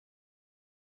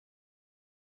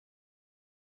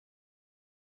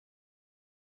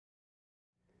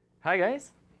Hi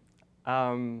guys,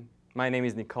 my name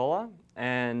is Nikola,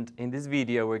 and in this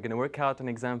video we're going to work out an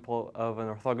example of an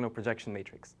orthogonal projection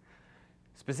matrix.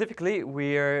 Specifically,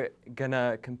 we're going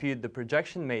to compute the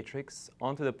projection matrix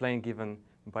onto the plane given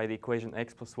by the equation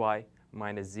x plus y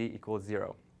minus z equals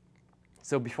 0.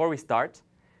 So before we start,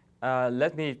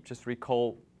 let me just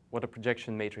recall what a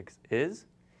projection matrix is.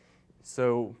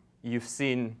 So you've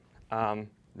seen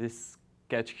this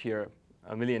sketch here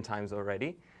a million times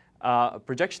already. A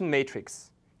projection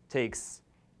matrix takes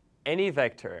any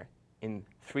vector in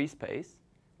 3 space,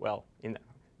 well,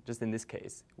 just in this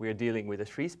case, we're dealing with a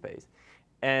 3 space,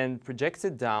 and projects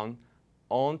it down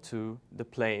onto the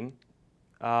plane,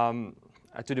 a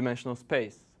 2-dimensional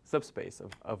space, subspace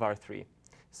of R3.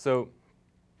 So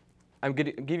I'm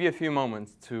going to give you a few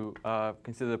moments to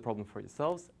consider the problem for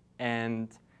yourselves,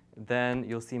 and then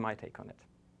you'll see my take on it.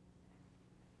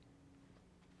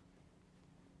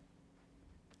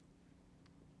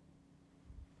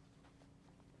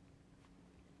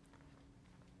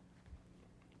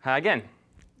 Hi again.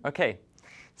 OK,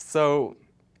 so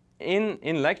in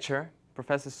lecture,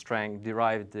 Professor Strang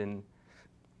derived in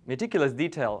meticulous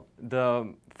detail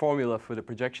the formula for the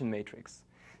projection matrix.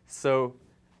 So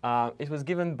it was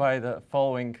given by the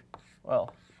following,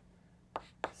 well,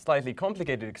 slightly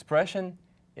complicated expression.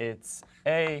 It's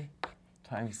A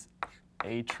times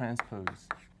A transpose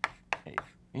A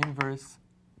inverse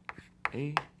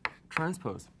A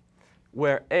transpose,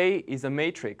 where A is a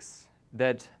matrix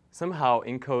that somehow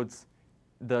encodes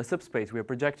the subspace we're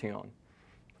projecting on.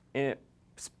 In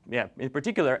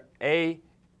particular, A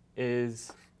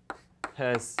has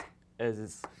as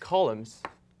its columns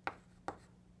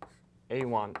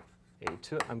A1,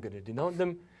 A2, I'm going to denote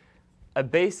them, a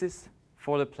basis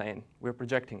for the plane we're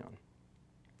projecting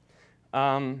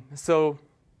on. So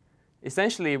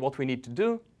essentially what we need to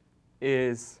do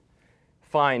is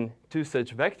find 2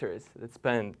 such vectors that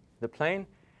span the plane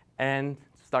and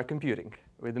start computing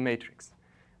with the matrix.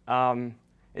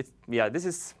 This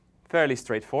is fairly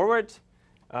straightforward.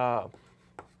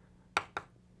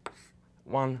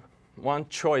 One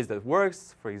choice that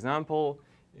works, for example,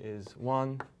 is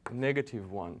 1,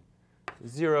 negative 1,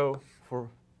 0 for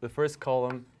the first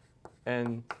column,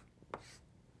 and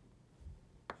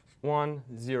 1,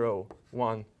 0,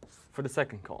 1 for the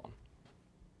second column.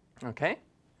 OK?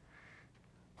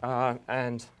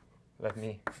 And let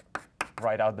me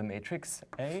write out the matrix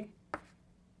A.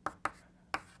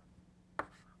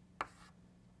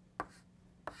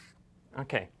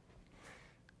 OK,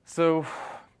 so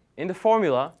in the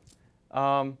formula,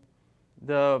 I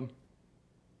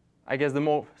guess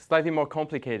the slightly more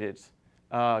complicated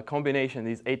combination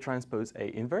is A transpose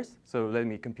A inverse. So let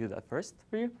me compute that first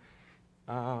for you.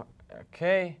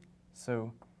 OK,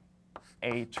 so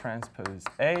A transpose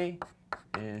A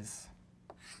is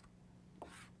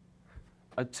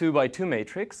a 2x2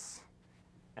 matrix.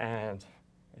 And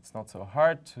it's not so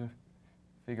hard to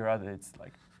figure out that it's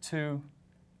like 2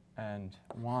 and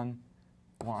 1,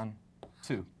 1,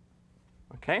 2.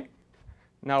 OK,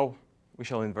 now we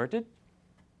shall invert it.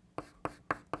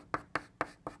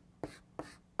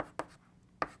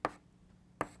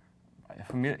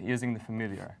 Using the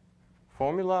familiar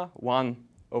formula, 1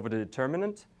 over the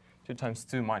determinant, 2 times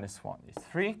 2 minus 1 is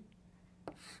 3.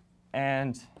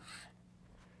 And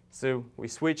so we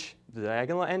switch the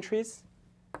diagonal entries,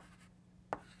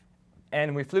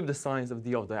 and we flip the signs of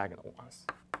the off-diagonal ones.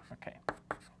 OK.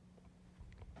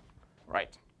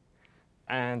 Right.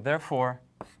 And therefore,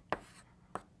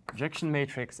 projection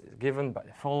matrix is given by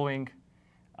the following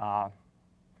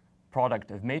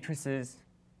product of matrices.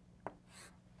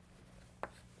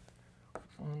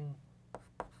 1,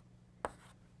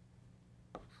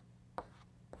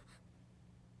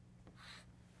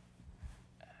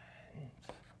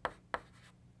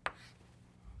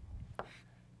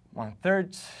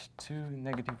 1/3, 2,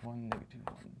 negative 1, negative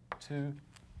 1, 2,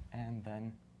 and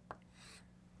then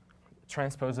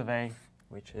transpose of A,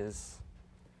 which is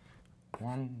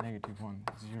 1, negative 1,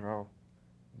 0,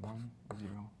 1,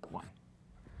 0, 1.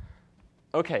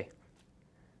 OK,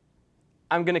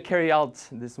 I'm going to carry out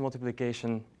this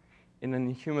multiplication in an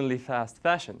inhumanly fast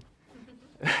fashion.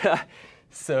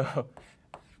 So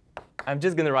I'm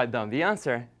just going to write down the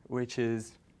answer, which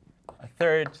is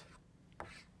 1/3,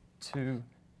 2,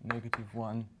 negative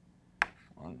 1,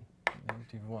 1,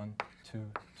 negative 1,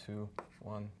 2, 2,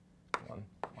 1, 1,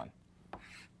 1.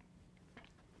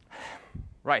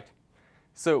 Right.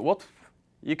 So what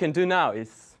you can do now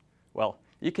is, well,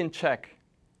 you can check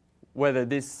whether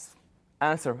this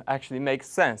answer actually makes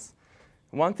sense.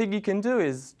 One thing you can do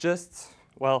is just,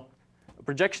 well, a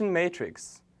projection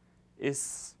matrix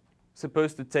is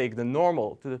supposed to take the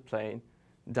normal to the plane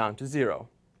down to 0.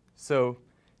 So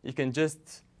you can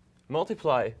just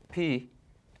multiply p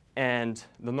and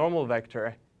the normal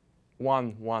vector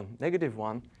 1, 1, negative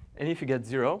 1. And if you get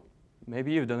 0,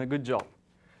 maybe you've done a good job.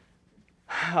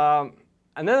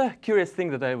 Another curious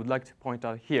thing that I would like to point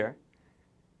out here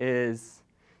is,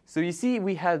 so you see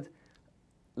we had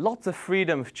lots of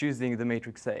freedom of choosing the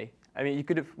matrix A. I mean,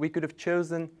 we could have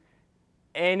chosen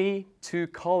any two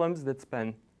columns that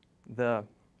span the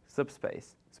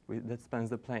subspace, that spans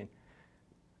the plane.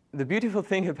 The beautiful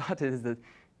thing about it is that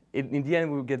in the end,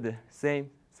 we'll get the same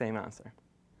answer.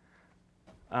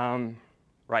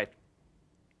 Right.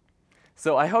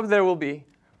 So I hope there will be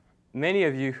many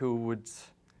of you who would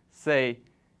say,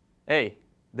 hey,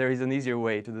 there is an easier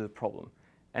way to do the problem.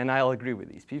 And I'll agree with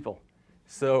these people.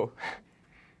 So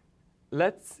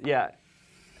let's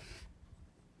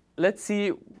see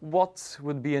what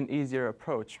would be an easier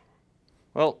approach.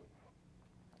 Well,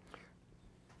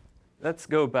 let's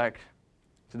go back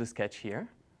to the sketch here,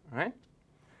 all right?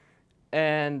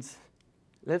 And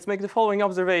let's make the following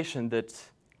observation, that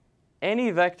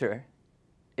any vector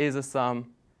is a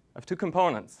sum of two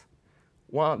components.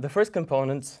 The first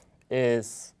component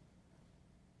is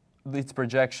its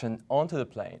projection onto the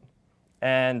plane.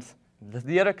 And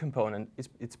the other component is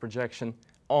its projection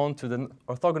onto the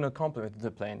orthogonal complement of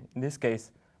the plane, in this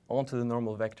case, onto the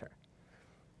normal vector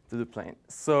to the plane.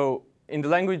 So in the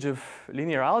language of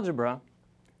linear algebra,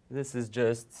 this is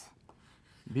just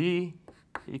B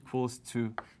equals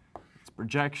to its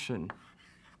projection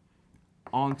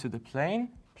onto the plane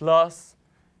plus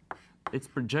its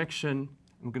projection,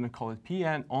 I'm going to call it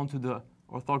Pn, onto the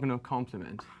orthogonal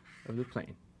complement of the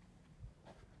plane.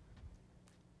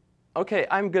 OK,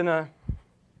 I'm going to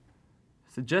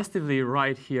suggestively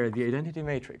write here the identity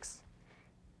matrix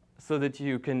so that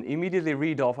you can immediately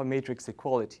read off a matrix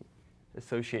equality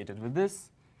associated with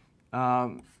this.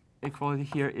 Equality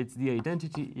here, it's the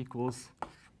identity equals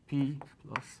P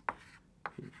plus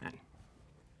Pn.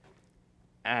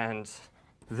 And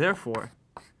therefore,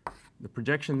 the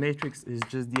projection matrix is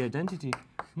just the identity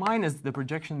minus the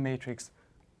projection matrix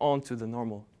onto the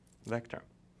normal vector.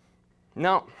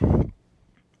 Now,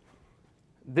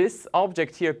 this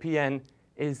object here, Pn,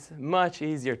 is much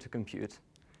easier to compute.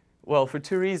 Well, for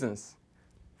two reasons.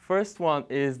 First one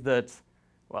is that,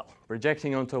 well,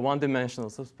 projecting onto a one-dimensional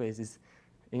subspace is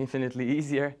infinitely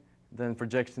easier than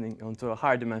projecting onto a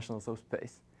higher dimensional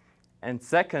subspace. And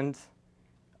second,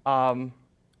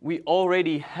 we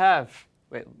already have,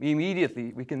 well,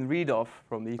 immediately we can read off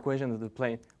from the equation of the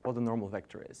plane what the normal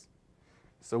vector is.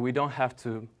 So we don't have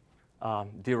to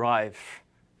derive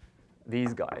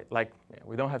these guys. Like,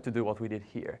 we don't have to do what we did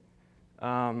here.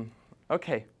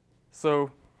 OK,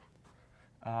 so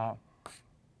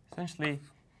essentially,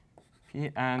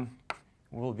 Pn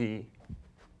will be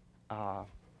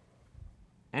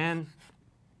n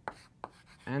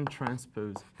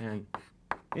transpose n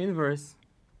inverse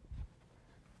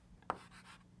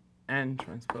n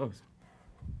transpose.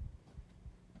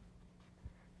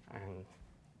 And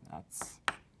that's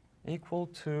equal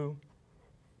to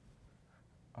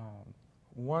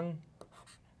 1,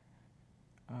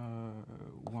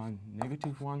 1,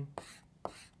 negative 1.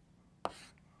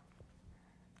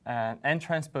 And n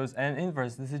transpose n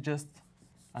inverse, this is just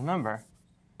a number.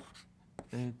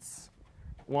 It's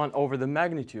 1 over the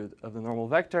magnitude of the normal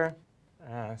vector.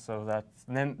 So that's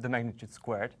then the magnitude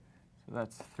squared. So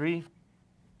that's 3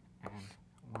 and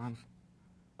 1,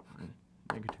 1,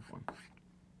 negative 1.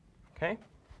 OK?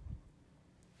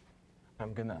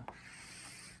 I'm going to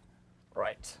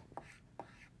write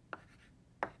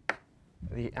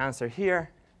the answer here.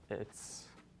 It's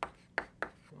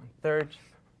 1/3,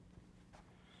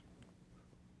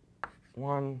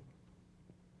 1,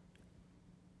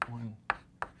 1,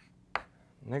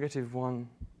 negative 1,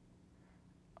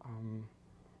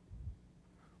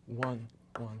 1,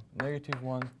 1, negative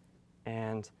 1,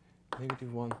 and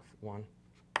negative 1, 1,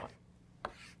 1.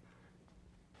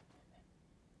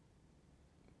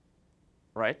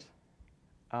 Right?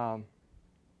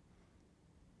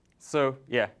 So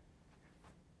yeah,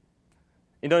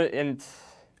 in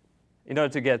order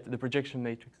to get the projection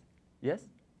matrix, yes?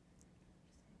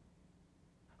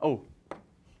 Oh,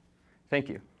 thank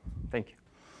you, thank you.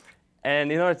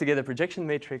 And in order to get the projection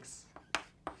matrix,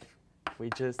 we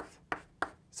just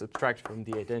subtract from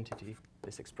the identity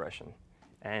this expression,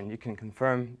 and you can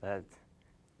confirm that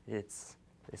it's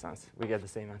this answer. We get the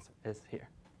same answer as here.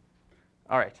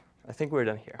 All right, I think we're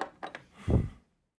done here.